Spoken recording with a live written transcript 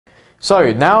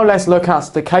So now let's look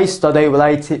at the case study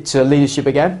related to leadership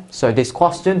again. So this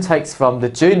question takes from the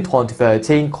June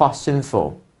 2013 question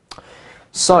 4.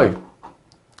 So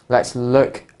let's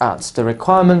look at the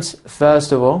requirements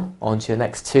first of all onto the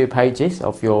next 2 pages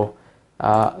of your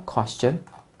question.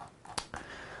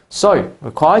 So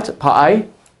required part A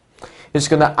is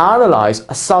going to analyze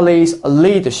Sully's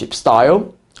leadership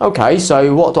style. Okay,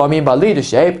 so what do I mean by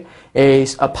leadership?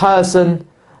 Is a person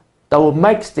that will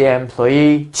make the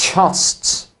employee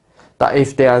trust that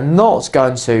if they are not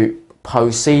going to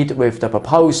proceed with the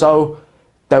proposal,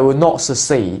 they will not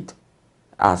succeed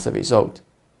as a result.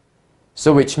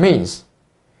 So which means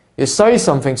you say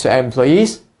something to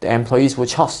employees, the employees will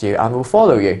trust you and will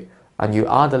follow you, and you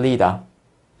are the leader.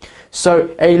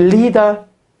 So a leader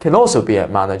can also be a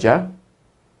manager,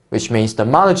 which means the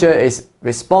manager is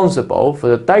responsible for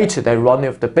the day-to-day running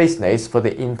of the business for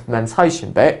the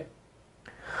implementation bit.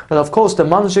 And of course, the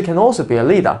manager can also be a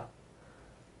leader.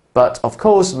 But of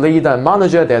course, leader and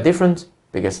manager, they are different,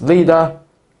 because leader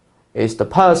is the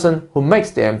person who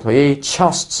makes the employee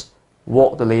trust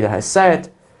what the leader has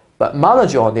said. But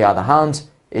manager, on the other hand,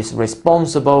 is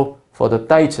responsible for the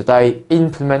day-to-day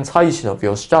implementation of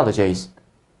your strategies.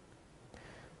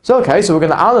 So okay, so we're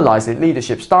going to analyze the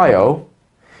leadership style.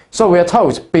 So we are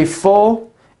told before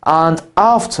and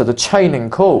after the training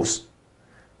course.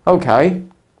 Okay.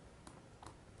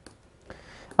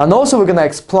 And also we're going to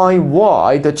explain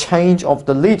why the change of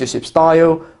the leadership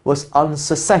style was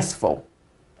unsuccessful.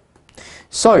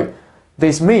 So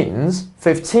this means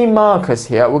 15 markers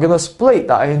here, we're going to split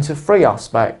that into 3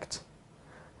 aspects.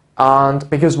 And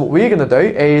because what we're going to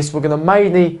do is we're going to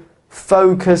mainly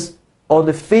focus on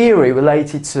the theory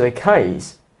related to the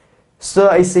case.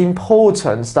 So it's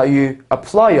important that you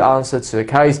apply your answer to the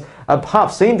case, and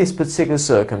perhaps in this particular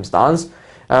circumstance,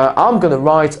 I'm going to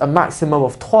write a maximum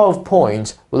of 12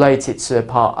 points related to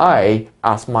part A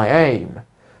as my aim.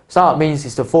 So that means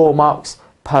it's the 4 marks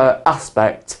per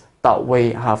aspect that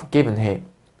we have given here.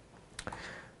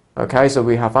 Okay, so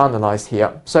we have analysed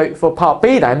here. So for part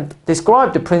B then,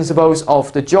 describe the principles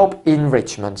of the job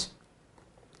enrichment.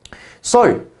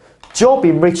 So job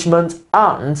enrichment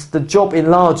and the job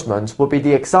enlargement will be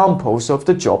the examples of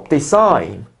the job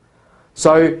design.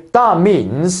 So that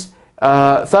means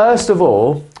first of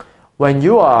all, when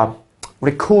you are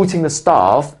recruiting the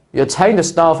staff, you train the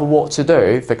staff on what to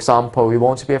do. For example, you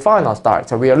want to be a finance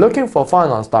director. We are looking for a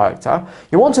finance director.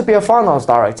 You want to be a finance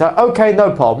director? Okay,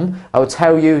 no problem. I will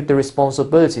tell you the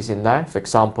responsibilities in there. For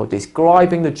example,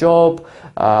 describing the job,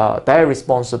 their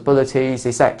responsibilities,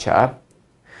 etc.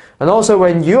 And also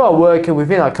when you are working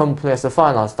within a company as a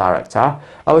finance director,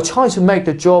 I will try to make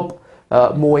the job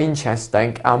more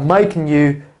interesting and making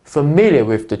you familiar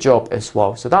with the job as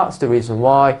well. So that's the reason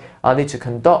why I need to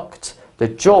conduct the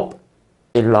job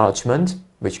enlargement,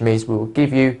 which means we will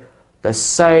give you the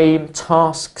same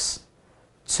tasks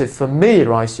to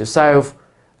familiarize yourself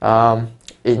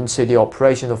into the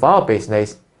operation of our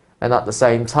business, and at the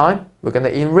same time we're going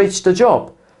to enrich the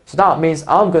job. So that means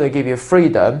I'm going to give you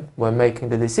freedom when making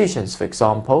the decisions, for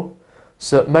example,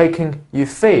 so making you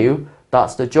feel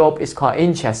that the job is quite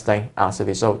interesting as a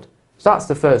result. So that's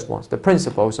the first one. The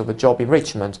principles of a job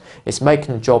enrichment is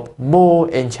making the job more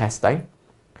interesting.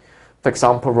 For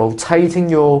example, rotating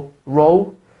your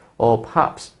role, or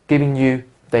perhaps giving you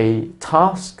the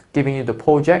task, giving you the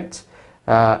project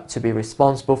to be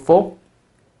responsible for.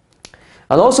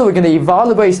 And also we're going to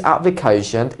evaluate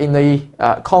application in the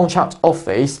contract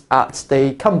office at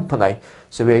the company.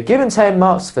 So we're given 10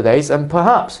 marks for this, and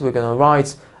perhaps we're going to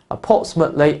write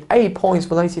approximately 8 points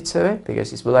related to it,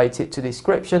 because it's related to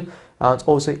description and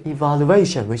also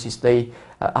evaluation, which is the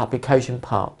application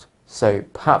part. So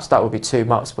perhaps that will be 2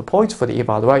 marks per point for the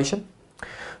evaluation.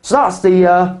 So that's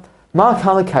the mark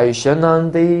allocation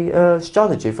and the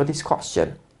strategy for this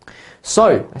question.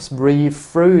 So let's read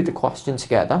through the question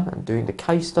together and doing the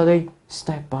case study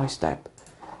step by step.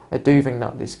 I do think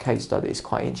that this case study is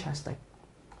quite interesting.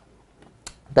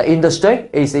 The industry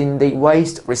is in the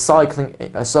waste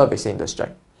recycling service industry.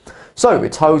 So we're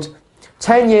told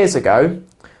 10 years ago,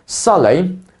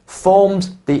 Sully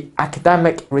formed the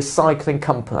academic recycling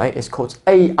company. It's called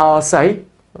ARC.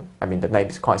 I mean, the name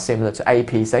is quite similar to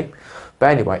APC.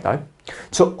 But anyway, though,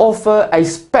 to offer a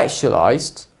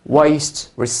specialized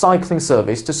waste recycling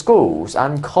service to schools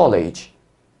and college.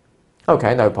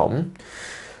 Okay, no problem.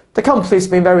 The company's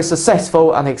been very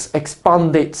successful and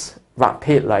expanded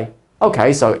rapidly.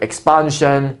 Okay, so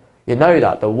expansion, you know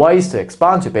that the ways to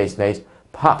expand your business,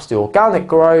 perhaps the organic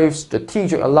growth,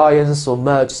 strategic alliance or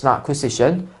mergers and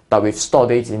acquisition that we've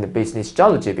studied in the business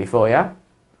strategy before, yeah?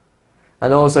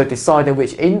 and also deciding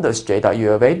which industry that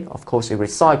you are in. Of course, the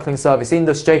recycling service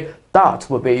industry, that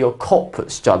would be your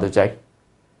corporate strategy.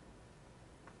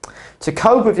 To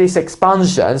cope with this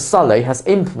expansion, Sully has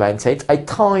implemented a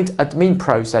tight admin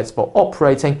process for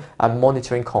operating and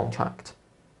monitoring contract.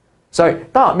 So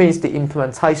that means the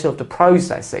implementation of the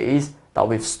processes that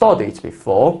we've studied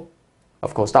before.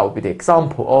 Of course, that would be the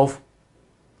example of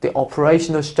the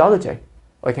operational strategy,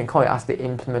 or you can call it as the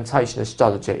implementation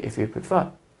strategy if you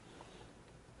prefer.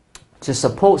 To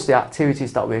support the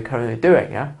activities that we're currently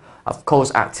doing, yeah? Of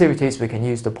course, activities we can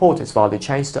use the Porter's value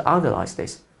chains to analyze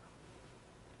this.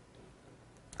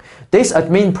 This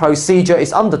admin procedure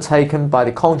is undertaken by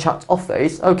the contract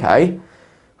office, okay,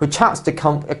 who checks the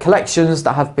collections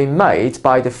that have been made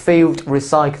by the field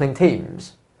recycling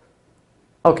teams.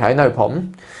 Okay, no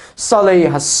problem. Sully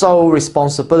has sole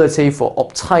responsibility for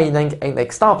obtaining and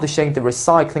establishing the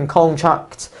recycling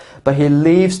contract, but he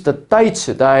leaves the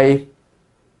day-to-day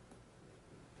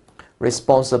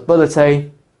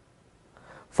responsibility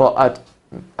for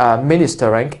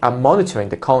administering and monitoring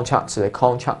the contract to the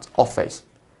contract office.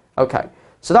 Okay,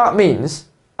 so that means,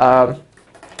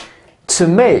 to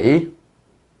me,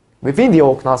 within the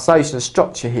organizational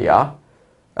structure here,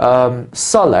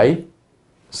 Sully's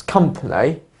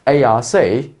company, ARC,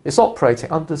 is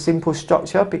operating under simple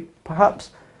structure,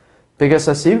 perhaps, because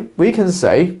as we can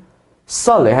see,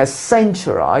 Sully has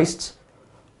centralized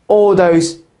all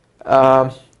those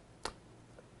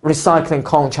recycling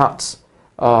contracts,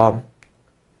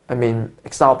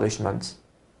 establishments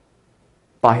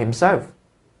by himself.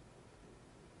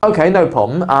 Okay, no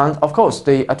problem. And of course,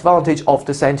 the advantage of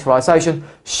the centralization,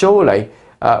 surely,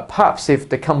 perhaps if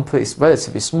the company is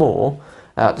relatively small,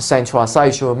 the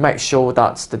centralization will make sure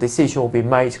that the decision will be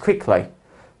made quickly.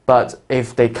 But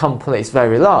if the company is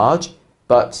very large,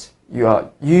 but you are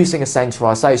using a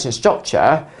centralization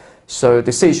structure, so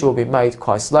decision will be made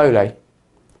quite slowly,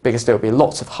 because there will be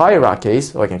lots of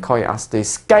hierarchies, or you can call it as the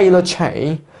scalar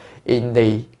chain in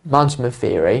the management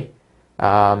theory.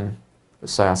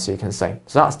 So as you can see,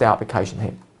 so that's the application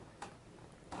here.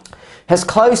 Has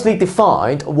closely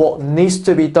defined what needs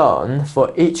to be done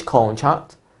for each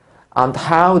contract and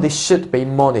how this should be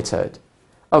monitored.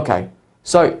 Okay,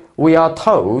 so we are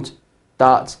told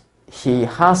that he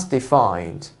has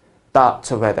defined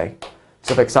that already.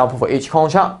 So for example, for each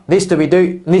contract, needs to be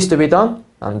done,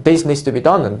 and this needs to be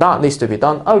done, and that needs to be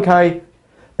done. Okay,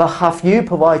 but have you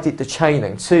provided the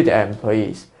training to the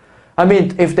employees? I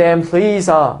mean, if the employees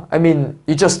are,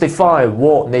 you just define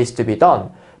what needs to be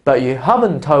done, but you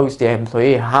haven't told the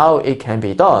employee how it can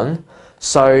be done.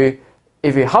 So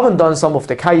if you haven't done some of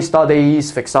the case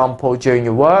studies, for example, during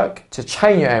your work to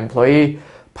train your employee,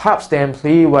 perhaps the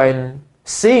employee, when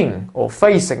seeing or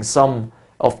facing some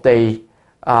of the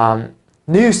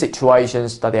new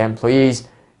situations that the employees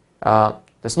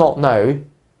does not know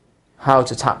how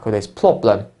to tackle this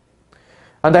problem.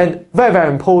 And then, very, very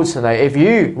importantly, if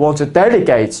you want to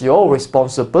delegate your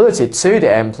responsibility to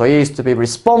the employees to be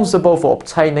responsible for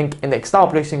obtaining and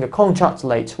establishing a contract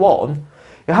later on,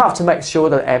 you have to make sure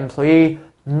that the employee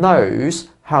knows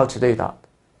how to do that.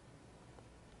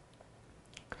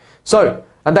 So,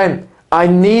 and then, I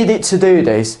needed to do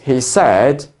this, he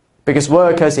said, because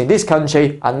workers in this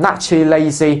country are naturally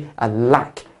lazy and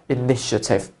lack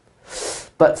initiative.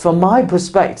 But from my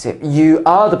perspective, you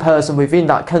are the person within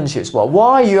that country as well.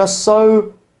 Why you are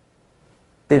so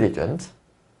diligent?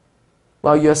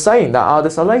 Well, you are saying that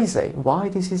others are lazy. Why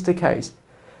this is the case?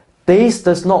 This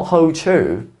does not hold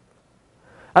true.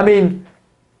 I mean,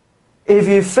 if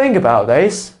you think about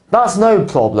this, that's no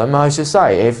problem, I should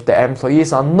say, if the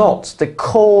employees are not the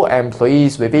core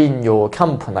employees within your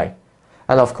company.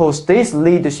 And of course, this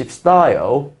leadership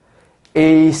style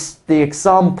is the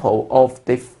example of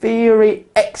the Theory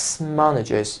X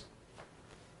manager's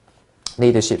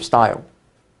leadership style.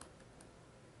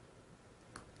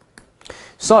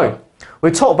 So,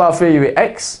 we talked about Theory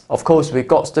X, of course we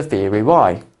got the Theory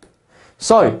Y.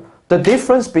 So, the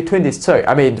difference between these two,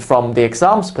 from the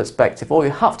exam's perspective, all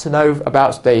you have to know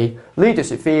about the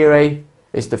leadership theory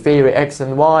is the Theory X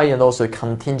and Y, and also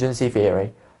contingency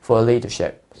theory for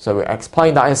leadership. So we'll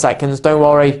explain that in seconds, don't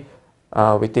worry.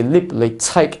 We deliberately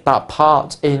take that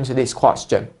part into this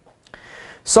question.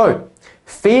 So,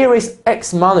 Theory's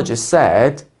ex-manager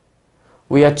said,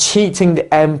 we are treating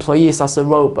the employees as a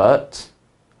robot.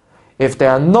 If they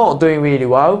are not doing really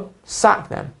well, sack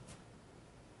them.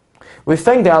 We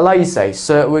think they are lazy,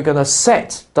 so we're going to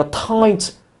set the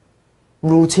tight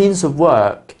routines of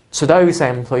work to those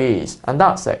employees, and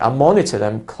that's it, and monitor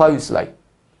them closely.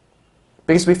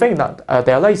 Because we think that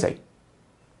they are lazy.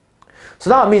 So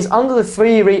that means under the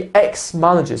Theory X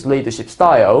manager's leadership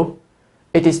style,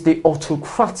 It is the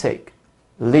autocratic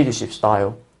leadership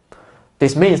style.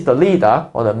 This means the leader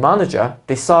or the manager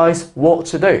decides what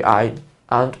to do,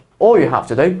 and all you have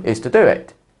to do is to do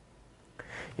it.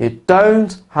 You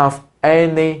don't have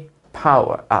any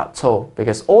power at all,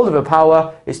 because all of the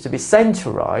power is to be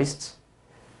centralized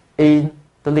in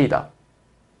the leader.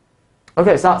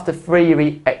 Okay, so that's the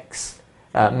theory X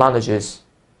manager's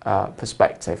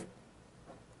perspective.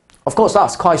 Of course,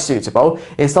 that's quite suitable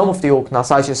in some of the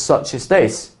organizations such as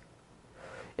this.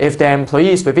 If the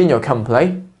employees within your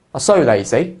company are so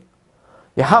lazy,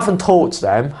 you haven't taught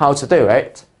them how to do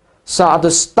it, so at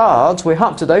the start, what you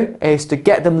have to do is to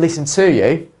get them listen to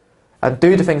you and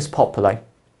do the things properly.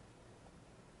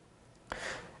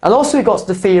 And also you got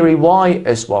the theory Y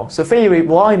as well. So theory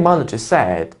Y manager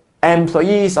said,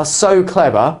 employees are so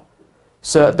clever,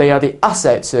 so they are the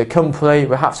assets to the company,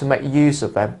 we have to make use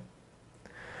of them.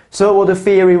 So what the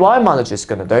theory Y manager is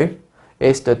going to do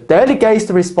is to delegate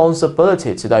the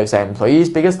responsibility to those employees,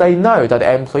 because they know that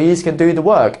the employees can do the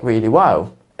work really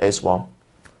well as well.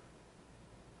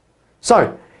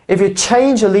 So if you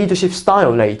change your leadership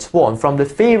style later on from the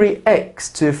theory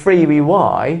X to theory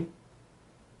Y,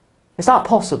 is that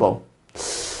possible?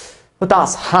 Well,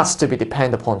 that has to be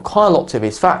dependent upon quite a lot of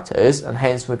these factors, and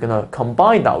hence we're going to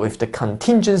combine that with the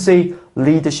contingency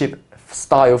leadership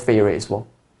style theory as well.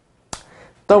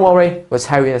 Don't worry, we'll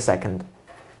tell you in a second.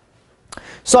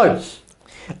 So,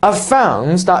 I've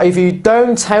found that if you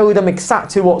don't tell them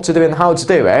exactly what to do and how to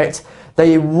do it,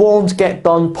 they won't get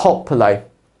done properly.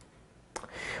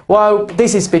 Well,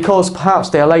 this is because perhaps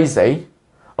they're lazy,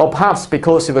 or perhaps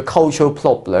because of the cultural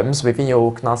problems within your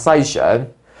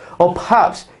organization, or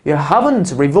perhaps you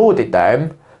haven't rewarded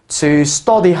them to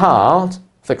study hard.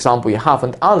 For example, you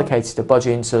haven't allocated the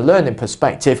budget into a learning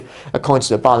perspective according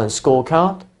to the balanced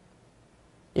scorecard.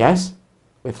 Yes,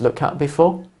 we've looked at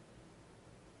before.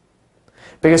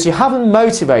 Because you haven't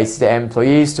motivated the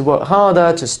employees to work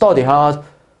harder, to study hard,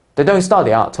 they don't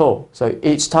study at all. So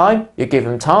each time you give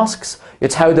them tasks, you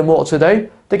tell them what to do,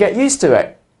 they get used to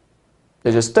it.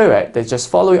 They just do it, they just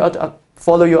follow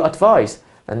your advice,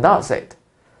 and that's it.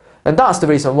 And that's the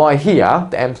reason why here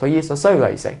the employees are so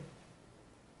lazy.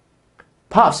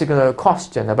 Perhaps you're going to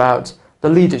question about the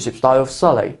leadership style of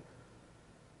Sully.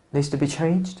 Needs to be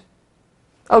changed?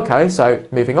 Okay, so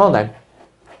moving on then.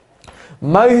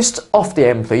 Most of the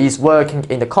employees working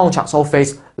in the contracts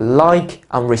office like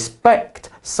and respect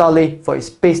Sully for his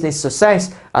business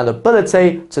success and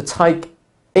ability to take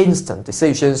instant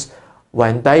decisions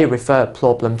when they refer a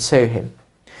problem to him.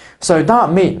 So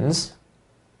that means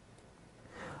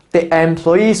the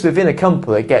employees within a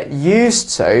company get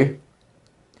used to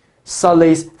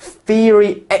Sully's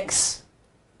theory X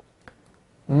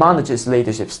manager's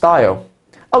leadership style.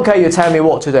 Okay, you tell me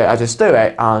what to do, I just do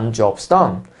it and job's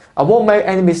done. I won't make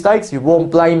any mistakes, you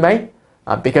won't blame me,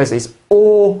 because it's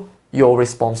all your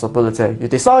responsibility. You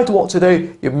decide what to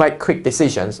do, you make quick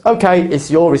decisions. Okay, it's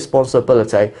your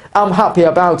responsibility. I'm happy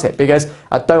about it because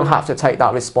I don't have to take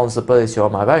that responsibility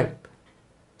on my own.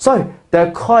 So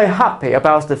they're quite happy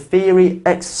about the theory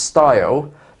X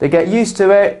style. They get used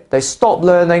to it, they stop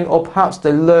learning, or perhaps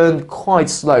they learn quite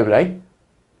slowly.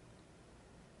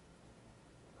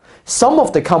 Some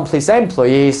of the company's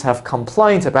employees have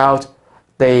complained about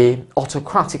the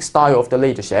autocratic style of the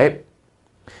leadership,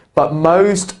 but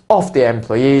most of the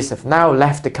employees have now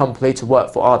left the company to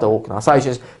work for other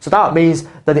organizations. So that means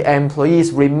that the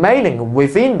employees remaining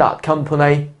within that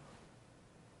company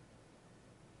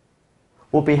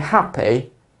will be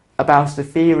happy about the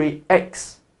theory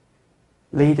X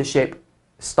leadership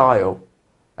style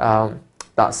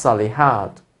that Sully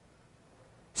had.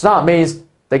 So that means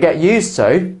they get used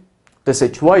to the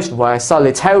situation where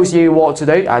Sully tells you what to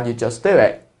do and you just do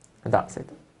it, and that's it.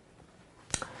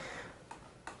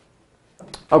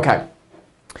 Okay,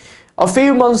 a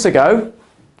few months ago,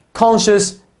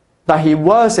 conscious that he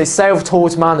was a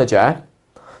self-taught manager,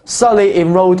 Sully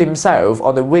enrolled himself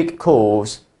on a week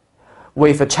course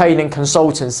with a training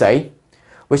consultancy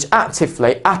which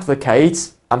actively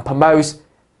advocates and promotes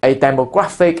a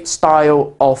demographic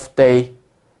style of the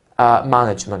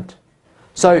management.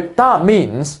 So that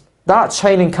means that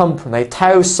training company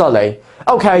tells Sully,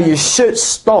 okay, you should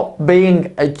stop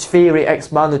being a theory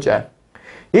X manager.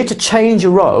 You need to change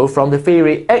your role from the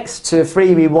theory X to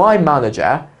theory Y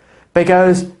manager,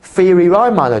 because theory Y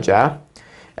manager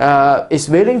is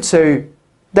willing to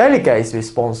delegate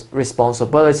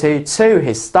responsibility to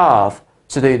his staff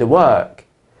to do the work.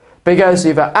 Because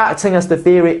if you're acting as the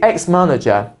theory X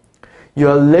manager,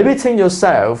 you're limiting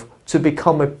yourself to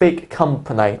become a big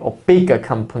company, or bigger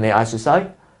company I should say.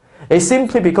 It's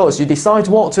simply because you decide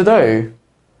what to do,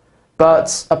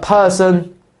 but a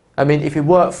person I mean, if you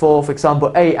work for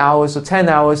example, 8 hours or 10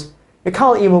 hours, you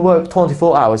can't even work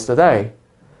 24 hours a day.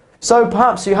 So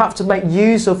perhaps you have to make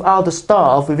use of other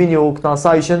staff within your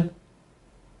organization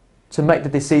to make the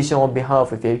decision on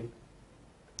behalf of you.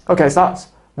 Okay, so that's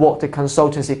what the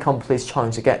consultancy company is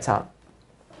trying to get at.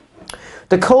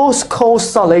 The course caused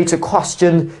Sully to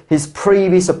question his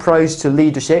previous approach to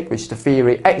leadership, which is the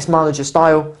theory X manager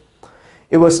style.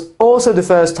 It was also the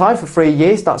first time for 3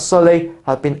 years that Sully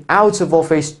had been out of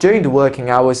office during the working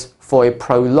hours for a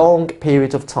prolonged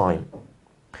period of time.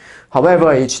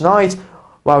 However, each night,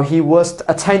 while he was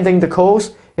attending the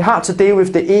course, he had to deal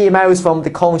with the emails from the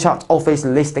contract office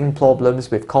listing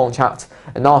problems with contracts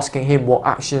and asking him what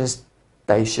actions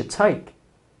they should take.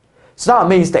 So that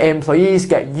means the employees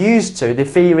get used to the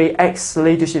theory X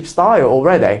leadership style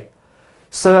already,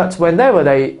 so that whenever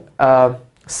they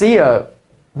see a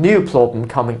new problem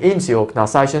coming into the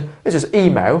organization, they just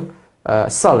email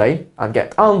Sully and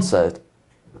get answered.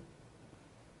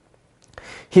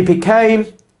 He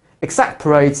became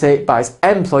exasperated by his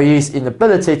employees'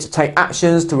 inability to take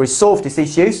actions to resolve these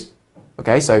issues.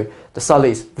 Okay, so the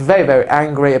Sully is very, very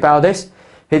angry about this.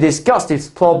 He discussed this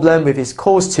problem with his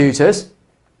course tutors.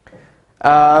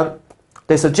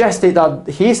 They suggested that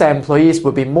his employees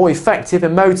would be more effective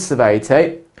and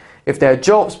motivated if their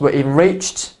jobs were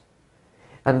enriched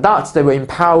and that they were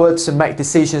empowered to make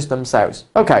decisions themselves.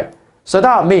 Okay, so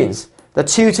that means the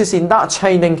tutors in that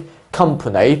training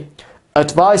company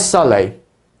advised Sully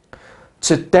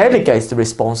to delegate the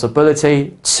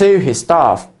responsibility to his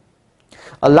staff,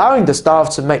 allowing the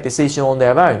staff to make decisions on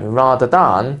their own rather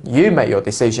than you make your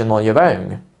decision on your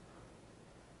own.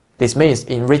 This means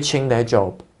enriching their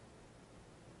job,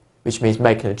 which means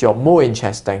making the job more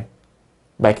interesting,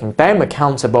 making them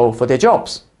accountable for their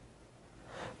jobs.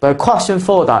 But a question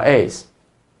for that is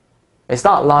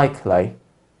that likely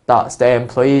that the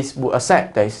employees will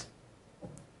accept this?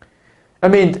 I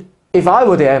mean, if I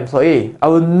were the employee, I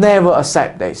would never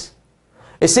accept this.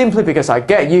 It's simply because I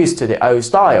get used to the old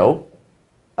style.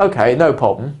 Okay, no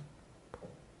problem.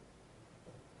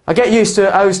 I get used to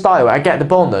the old style, I get the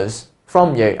bonus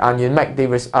from you and you make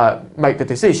the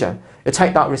decision. You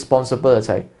take that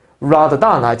responsibility rather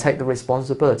than I take the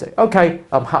responsibility. Okay,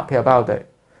 I'm happy about it.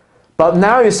 But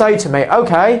now you say to me,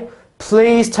 okay,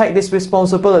 please take this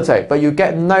responsibility, but you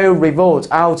get no reward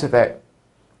out of it.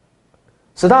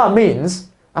 So that means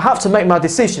I have to make my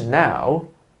decision now.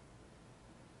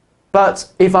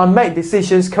 But if I make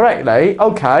decisions correctly,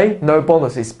 okay, no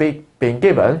bonus is being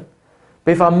given.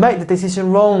 But if I make the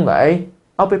decision wrongly,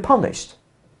 I'll be punished,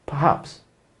 perhaps.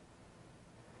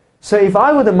 So if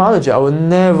I were the manager, I would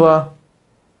never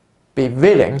be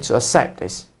willing to accept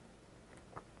this.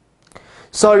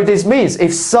 So this means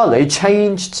if Sully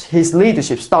changed his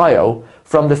leadership style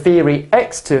from the theory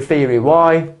X to theory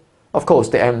Y, of course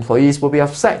the employees will be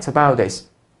upset about this.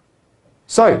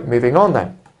 So moving on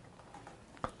then.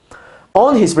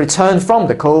 On his return from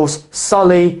the course,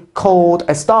 Sully called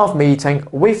a staff meeting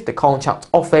with the contract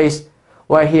office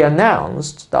where he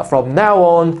announced that from now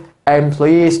on,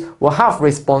 employees will have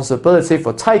responsibility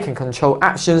for taking control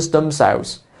actions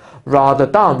themselves, rather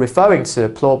than referring to the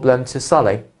problem to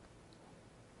Sully.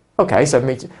 Okay, so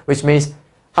which means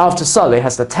after Sully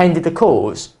has attended the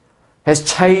course, has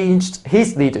changed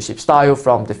his leadership style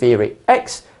from the theory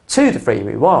X to the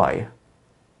theory Y.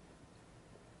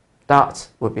 That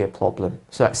would be a problem.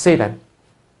 So let's see then.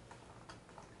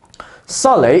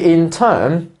 Sully, in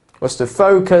turn, was to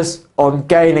focus on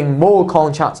gaining more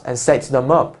contracts and setting them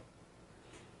up.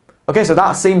 Okay, so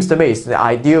that seems to me is the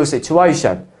ideal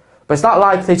situation. But is that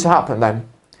likely to happen then?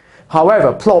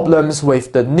 However, problems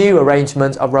with the new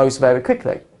arrangement arose very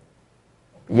quickly.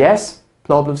 Yes,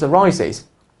 problems arises.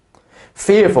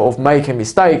 Fearful of making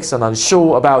mistakes and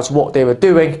unsure about what they were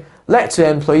doing led to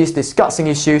employees discussing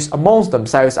issues amongst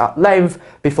themselves at length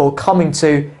before coming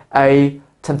to a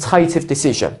tentative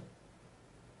decision.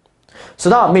 So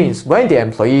that means when the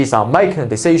employees are making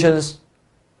decisions,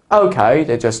 okay,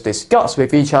 they just discuss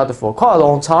with each other for quite a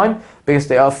long time because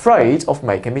they are afraid of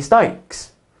making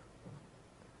mistakes.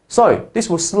 So this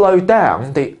will slow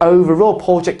down the overall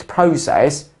project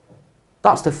process.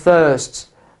 That's the first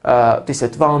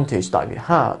disadvantage that we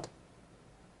had.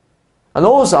 And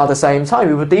also at the same time,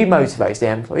 it will demotivate the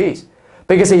employees.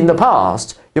 Because in the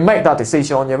past, you make that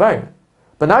decision on your own.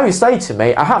 But now you say to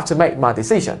me, I have to make my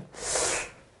decision.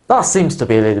 That seems to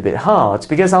be a little bit hard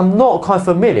because I'm not quite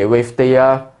familiar with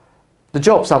the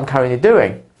jobs I'm currently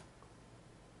doing.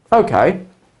 Okay.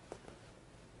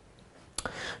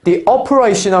 The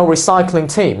operational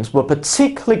recycling teams were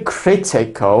particularly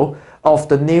critical of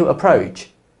the new approach.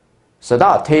 So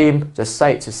that team just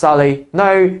said to Sally,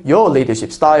 no, your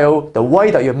leadership style, the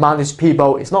way that you manage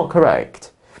people is not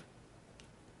correct.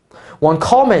 One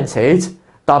commented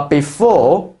that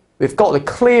before, we've got a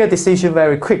clear decision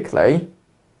very quickly,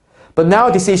 but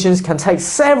now decisions can take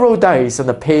several days and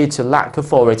appear to lack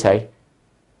authority.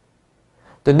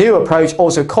 The new approach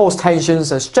also caused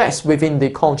tensions and stress within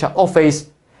the contract office,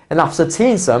 and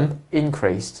absenteeism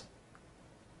increased.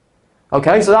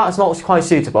 Okay, so that's not quite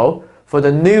suitable for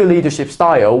the new leadership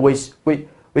style, which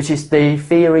is the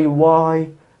Theory Y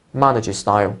manager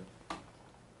style.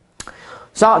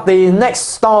 So at the next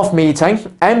staff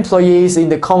meeting, employees in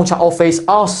the contract office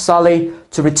asked Sally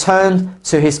to return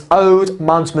to his old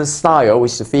management style,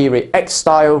 which is the Theory X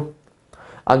style,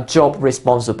 and job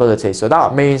responsibility. So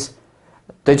that means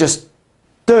they just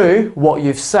do what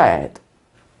you've said.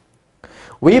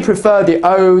 We prefer the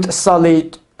old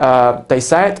Sally. They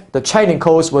said the training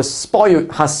course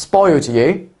has spoiled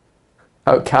you.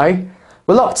 Okay,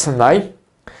 reluctantly,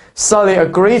 Sally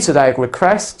agreed to their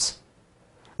requests,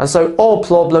 and so all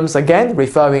problems again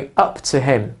referring up to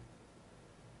him.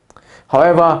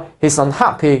 However, he's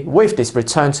unhappy with this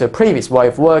return to a previous way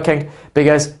of working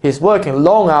because he's working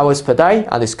long hours per day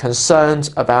and is concerned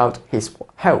about his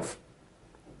health.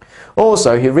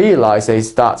 Also, he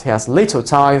realizes that he has little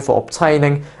time for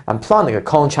obtaining and planning a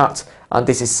contract, and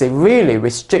this is severely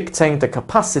restricting the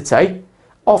capacity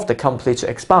of the company to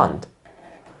expand.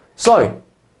 So,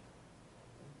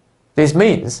 this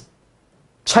means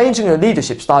changing your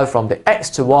leadership style from the X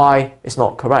to Y is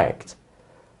not correct.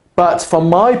 But from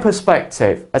my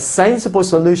perspective, a sensible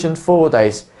solution for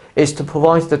this is to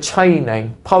provide the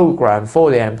training program for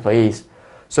the employees.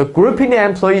 So grouping the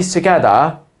employees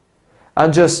together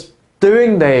and just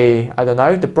doing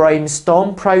the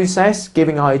brainstorm process,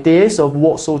 giving ideas of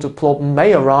what sort of problem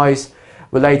may arise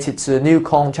related to the new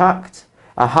contract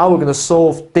and how we're going to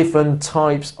solve different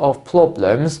types of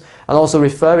problems, and also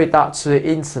refer that to the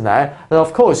internet. And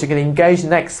of course, you can engage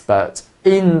an expert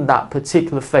in that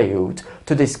particular field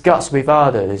to discuss with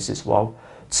others as well.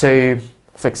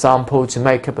 For example, to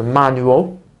make up a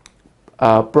manual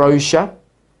brochure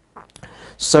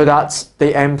so that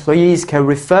the employees can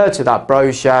refer to that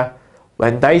brochure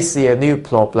when they see a new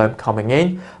problem coming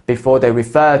in before they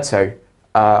refer to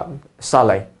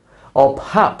Sally. Or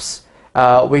perhaps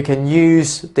we can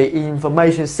use the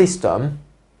information system,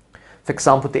 for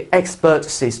example, the expert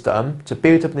system, to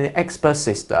build up the expert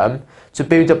system, to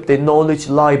build up the knowledge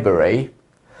library,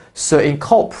 so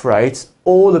incorporate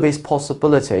all of these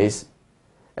possibilities,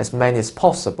 as many as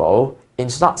possible,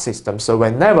 into that system. So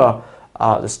whenever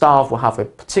the staff will have a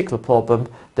particular problem,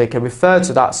 they can refer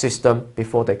to that system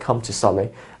before they come to Sally.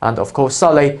 And of course,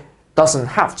 Sally doesn't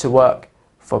have to work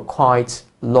for quite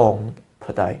long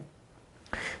per day.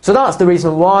 So that's the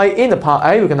reason why in the part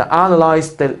A we're going to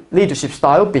analyze the leadership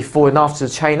style before and after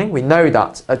the training. We know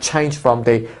that a change from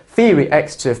the Theory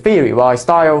X to Theory Y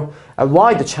style and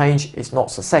why the change is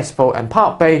not successful. And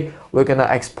part B, we're going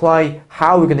to explain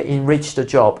how we're going to enrich the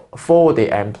job for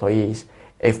the employees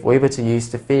if we were to use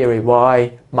the Theory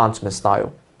Y management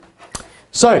style.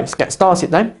 So let's get started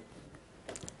then.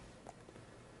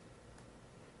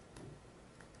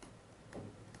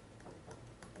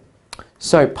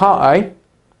 So part A.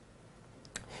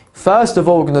 First of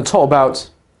all, we're going to talk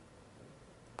about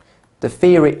the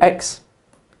Theory X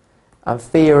and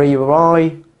Theory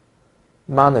Y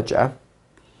manager.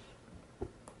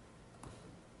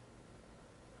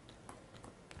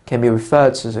 Can be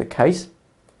referred to as a case.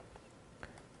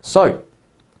 So,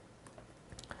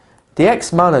 the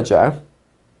X manager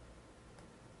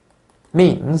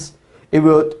means he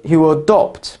will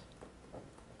adopt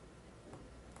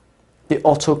the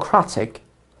autocratic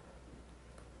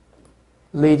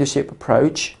leadership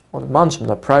approach or the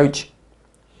management approach,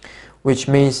 which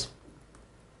means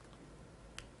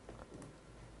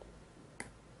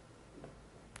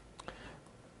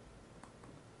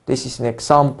this is an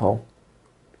example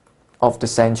of the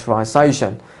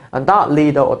centralization, and that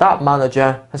leader or that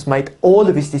manager has made all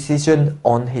of his decisions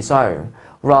on his own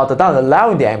rather than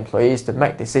allowing the employees to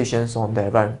make decisions on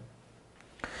their own.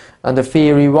 And the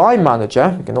Theory Y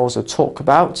manager we can also talk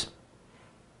about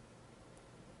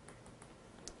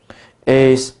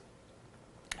is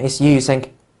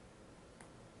using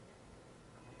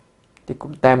the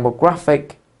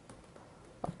demographic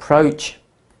approach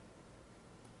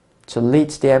to lead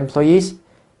the employees,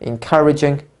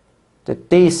 encouraging the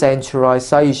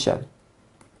decentralization,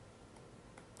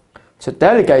 to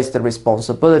delegate the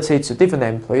responsibility to different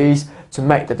employees to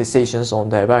make the decisions on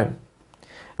their own.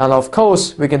 And of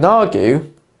course, we can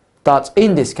argue that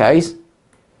in this case,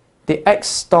 the X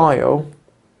style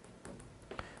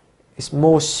is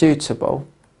more suitable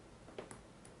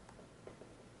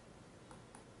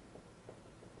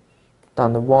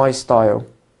than the Y style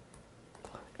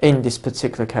in this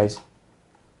particular case.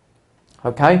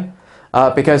 Okay,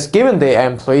 because given the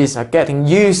employees are getting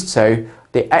used to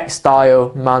the X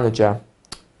style manager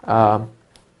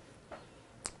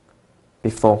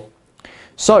before.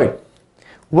 So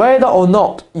whether or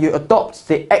not you adopt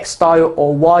the X style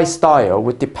or Y style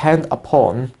would depend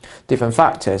upon different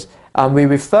factors, and we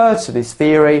refer to this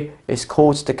theory, it's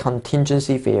called the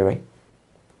contingency theory.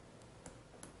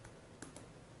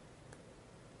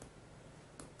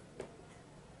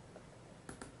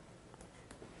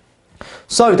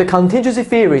 So the contingency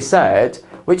theory said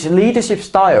which leadership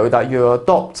style that you're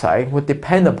adopting would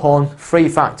depend upon three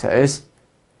factors.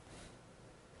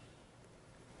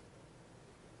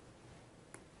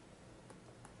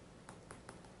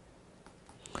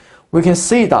 We can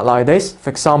see that like this. For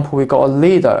example, we got a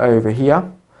leader over here.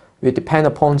 We depend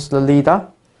upon the leader,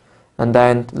 and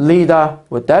then the leader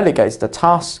will delegate the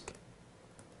task.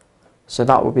 So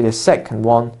that would be the second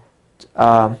one.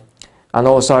 And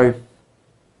also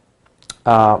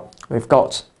we've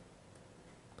got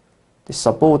the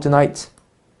subordinate.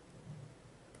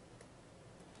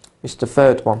 It's the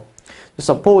third one. The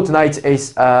subordinate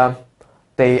is the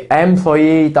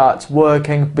employee that's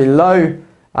working below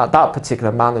that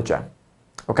particular manager.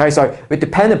 Okay, so we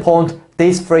depend upon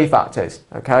these three factors.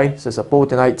 Okay, so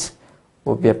subordinate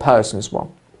will be a person as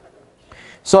well.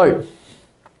 So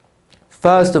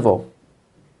first of all,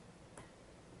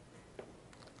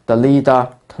 the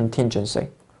leader contingency.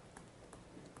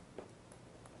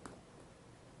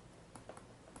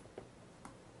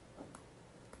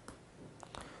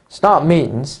 So that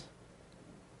means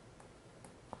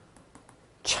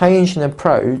change in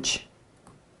approach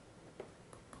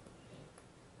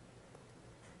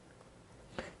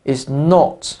is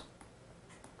not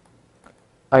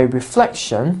a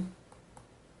reflection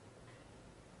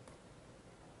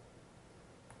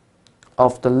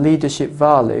of the leadership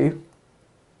value,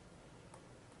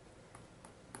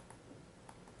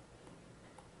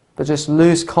 but just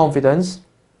lose confidence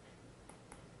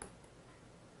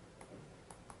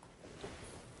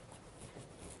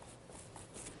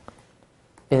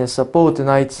in a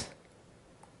subordinate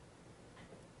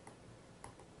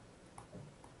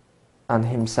and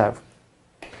himself.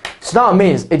 So that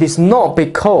means it is not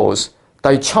because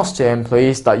they trust your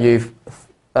employees that you've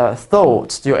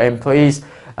thought your employees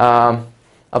are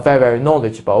very, very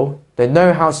knowledgeable. They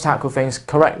know how to tackle things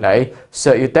correctly,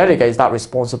 so you delegate that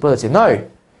responsibility. No.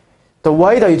 The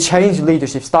way that you change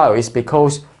leadership style is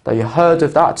because that you heard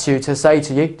of that tutor say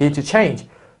to you, you need to change,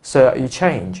 so you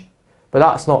change. But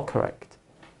that's not correct.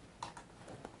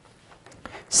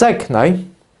 Secondly,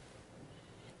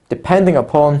 depending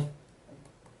upon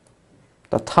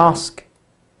the task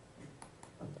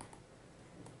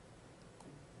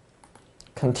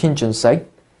contingency.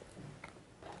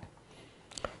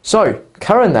 So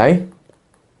currently,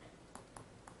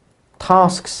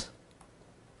 tasks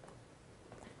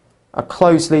are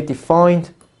closely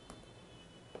defined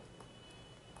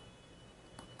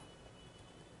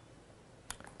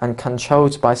and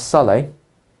controlled by Sully,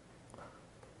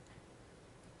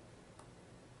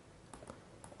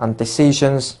 and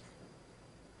decisions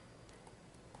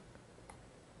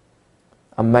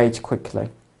are made quickly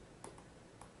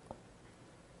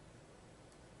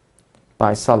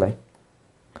by Sully.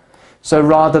 So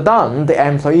rather than the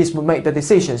employees will make the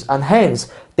decisions, and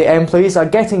hence the employees are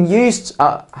getting used,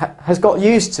 has got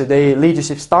used to the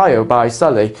leadership style by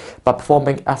Sully by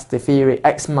performing as the theory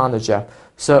X manager.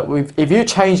 So if you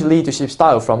change leadership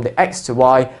style from the X to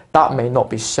Y, that may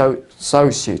not be so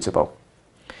suitable.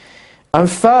 And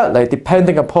thirdly,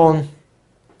 depending upon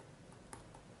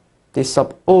the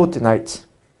subordinate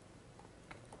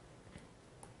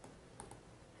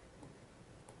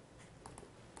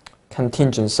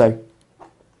contingency.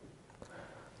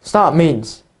 So that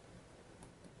means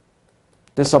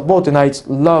the subordinates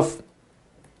love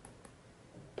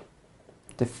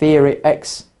the theory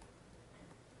X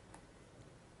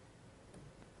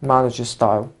manager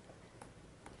style.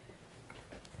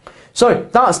 So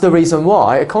that's the reason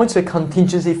why, according to the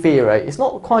contingency theory, it's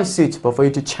not quite suitable for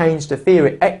you to change the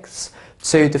theory X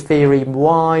to the theory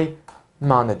Y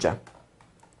manager.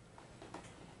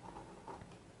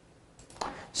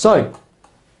 So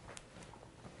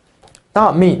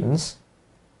that means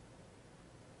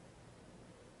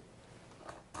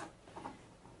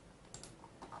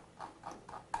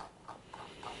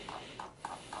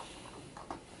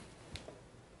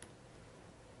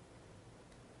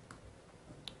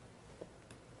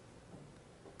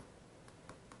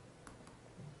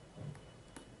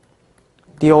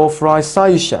the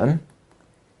authorization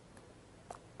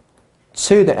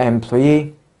to the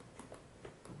employee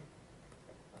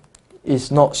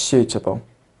is not suitable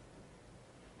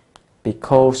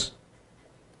because,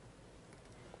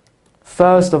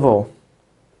 first of all,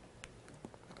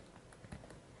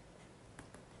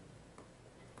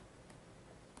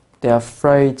 they're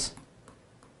afraid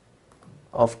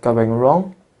of going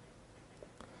wrong.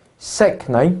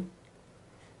 Secondly,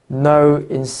 no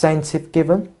incentive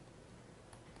given.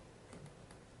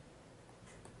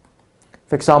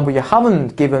 For example, you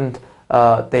haven't given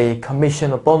the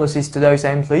commission or bonuses to those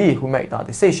employees who make that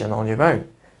decision on your own.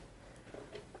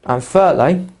 And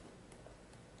thirdly,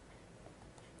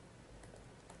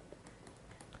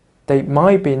 they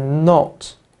might be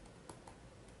not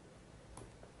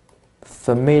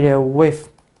familiar with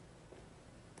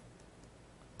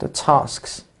the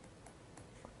tasks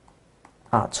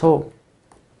at all.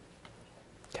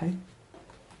 Okay.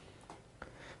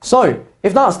 So,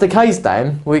 if that's the case,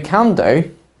 then what we can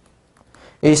do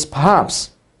is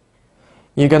perhaps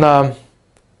you're gonna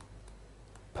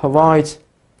provide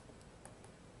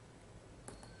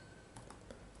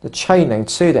the training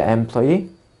to the employee.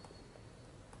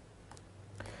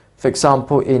 For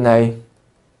example, in a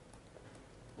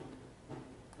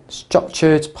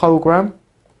structured program,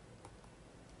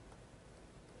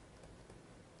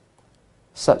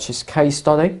 such as case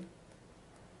study.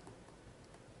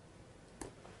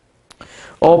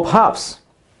 Or perhaps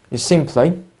you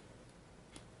simply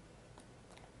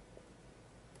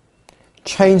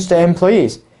change the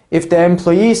employees. If the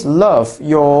employees love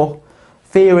your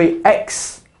theory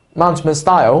X management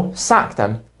style, sack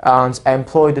them and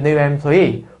employ the new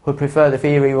employee who prefer the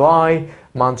theory Y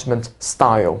management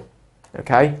style.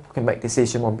 Okay, we can make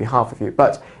decision on behalf of you,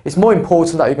 but it's more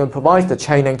important that you're going to provide the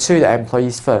training to the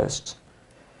employees first.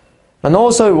 And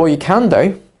also what you can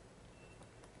do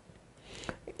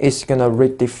is going to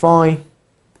redefine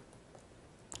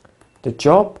the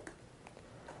job,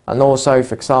 and also,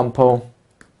 for example,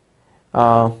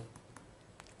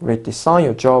 redesign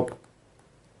your job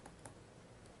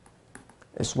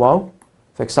as well.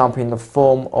 For example, in the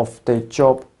form of the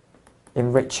job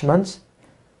enrichment,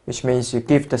 which means you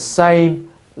give the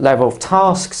same level of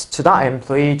tasks to that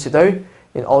employee to do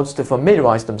in order to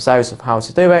familiarize themselves with how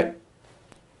to do it.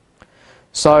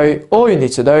 So all you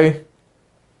need to do,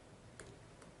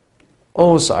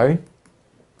 also,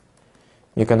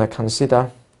 you're going to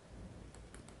consider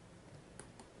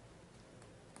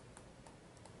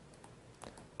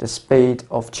the speed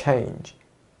of change.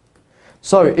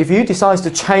 So if you decide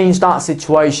to change that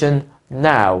situation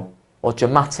now or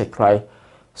dramatically,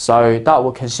 so that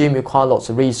will consume you quite lots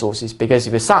of resources, because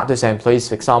if you sack those employees,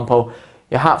 for example,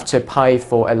 you have to pay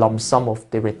for a lump sum of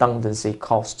the redundancy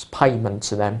costs payment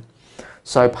to them.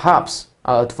 So perhaps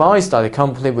I advise that the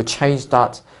company would change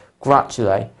that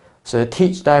gradually, so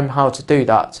teach them how to do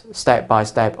that step by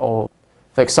step, or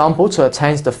for example to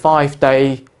attend the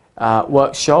 5-day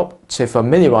workshop to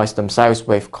familiarize themselves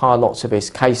with quite lots of these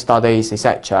case studies,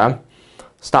 etc.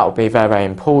 So that would be very, very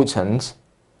important.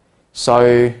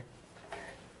 So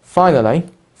finally,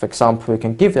 for example, we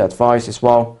can give the advice as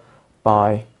well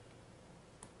by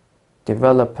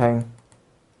developing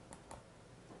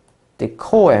the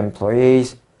core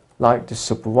employees, like the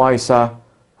supervisor,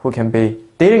 who can be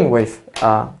dealing with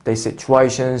these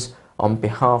situations on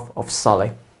behalf of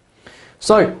Sully.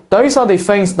 So those are the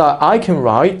things that I can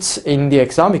write in the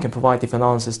exam. You can provide different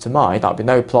answers to mine, that'll be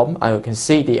no problem. And you can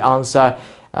see the answer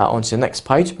onto the next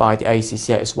page by the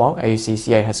ACCA as well.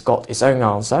 ACCA has got its own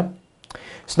answer.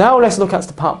 So now let's look at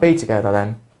the part B together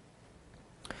then.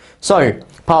 So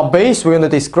part B is we're going to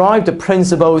describe the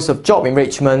principles of job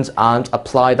enrichment and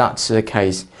apply that to the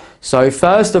case. So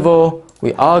first of all,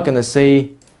 we are going to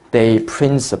see the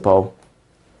principle.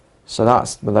 So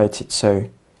that's related to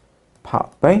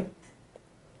part B.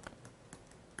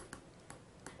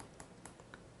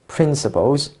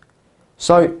 Principles.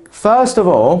 So first of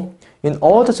all, in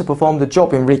order to perform the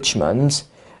job enrichment,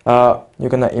 you're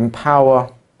going to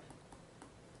empower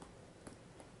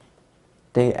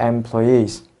the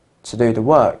employees to do the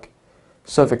work.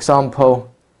 So for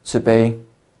example, to be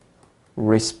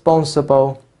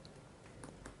responsible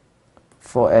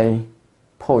for a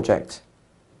project,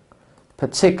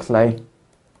 particularly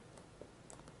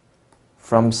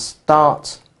from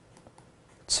start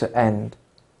to end.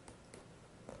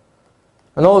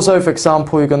 And also, for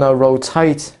example, you're going to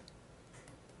rotate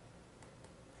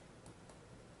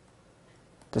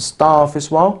the staff as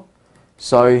well.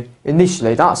 So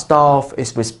initially that staff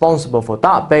is responsible for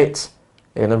that bit,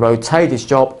 you're going to rotate his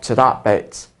job to that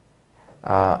bit,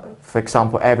 for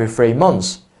example, every 3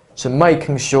 months. So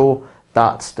making sure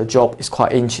that the job is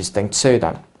quite interesting to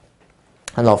them.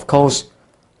 And of course,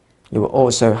 you will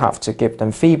also have to give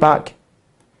them feedback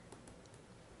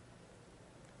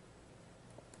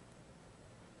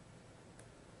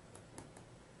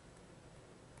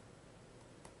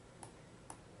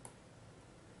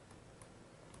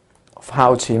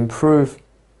how to improve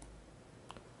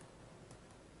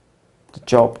the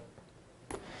job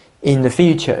in the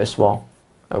future as well.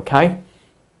 Okay,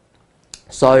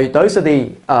 so those are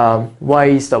the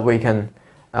ways that we can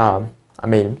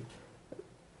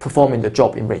performing the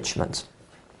job enrichment.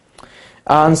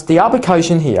 And the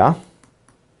application here,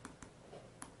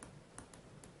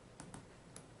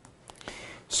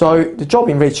 so the job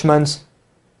enrichment,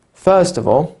 first of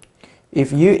all,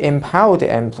 if you empower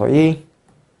the employee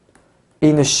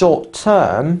in the short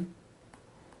term,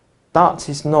 that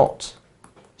is not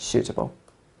suitable.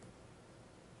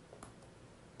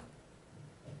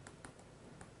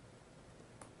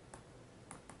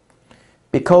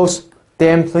 Because the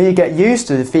employee get used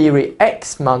to the theory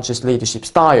X manager's leadership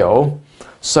style,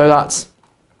 so that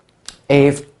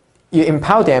if you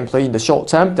empower the employee in the short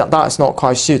term, that's not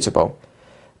quite suitable.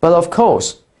 But of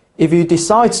course, if you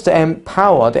decide to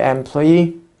empower the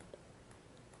employee,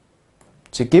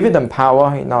 to give them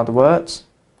power, in other words,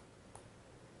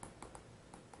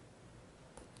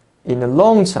 in the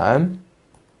long term,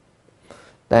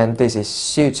 then this is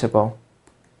suitable.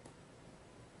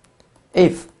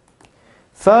 If,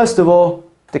 first of all,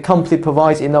 the company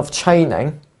provides enough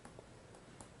training,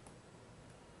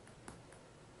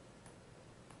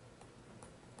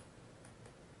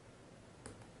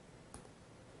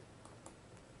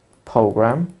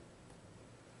 program,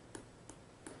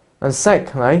 and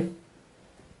secondly,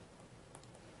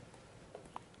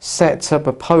 set up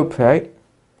appropriate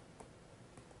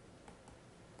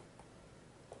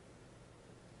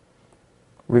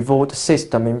reward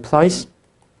system in place.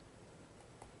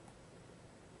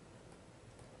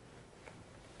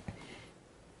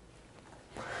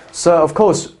 So of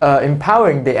course,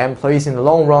 empowering the employees in the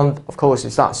long run, of course,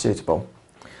 is not suitable.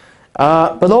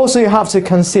 But also you have to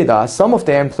consider some of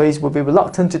the employees will be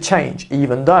reluctant to change,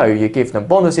 even though you give them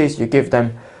bonuses, you give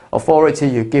them authority,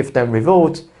 you give them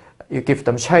reward, you give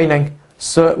them training.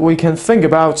 So we can think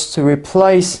about to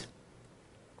replace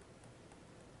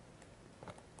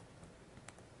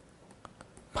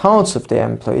parts of the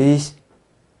employees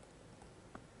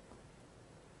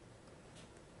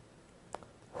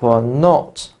who are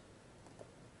not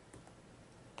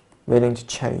willing to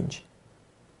change.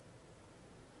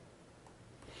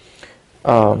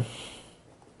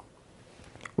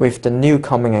 With the new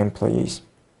coming employees.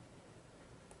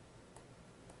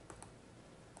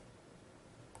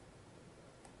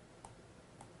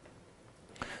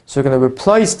 So we're going to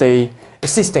replace the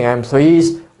existing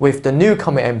employees with the new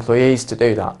coming employees to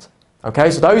do that.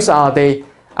 Okay, so those are the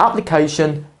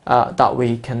application that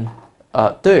we can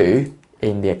do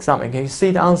in the exam. And you can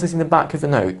see the answers in the back of the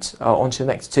note onto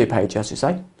the next 2 pages, as you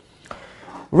say.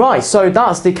 Right, so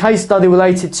that's the case study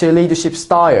related to leadership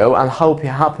style, and hope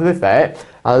you're happy with it.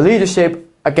 Leadership,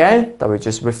 again, that we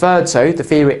just referred to, the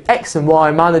theory X and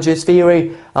Y managers theory,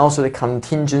 and also the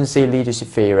contingency leadership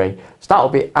theory. So that will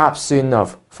be absolutely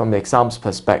enough from the exam's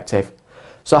perspective.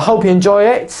 So I hope you enjoy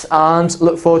it, and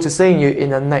look forward to seeing you in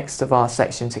the next of our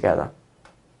section together.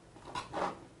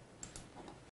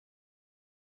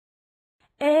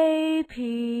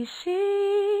 APC,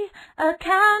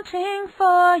 accounting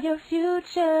for your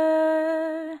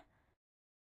future.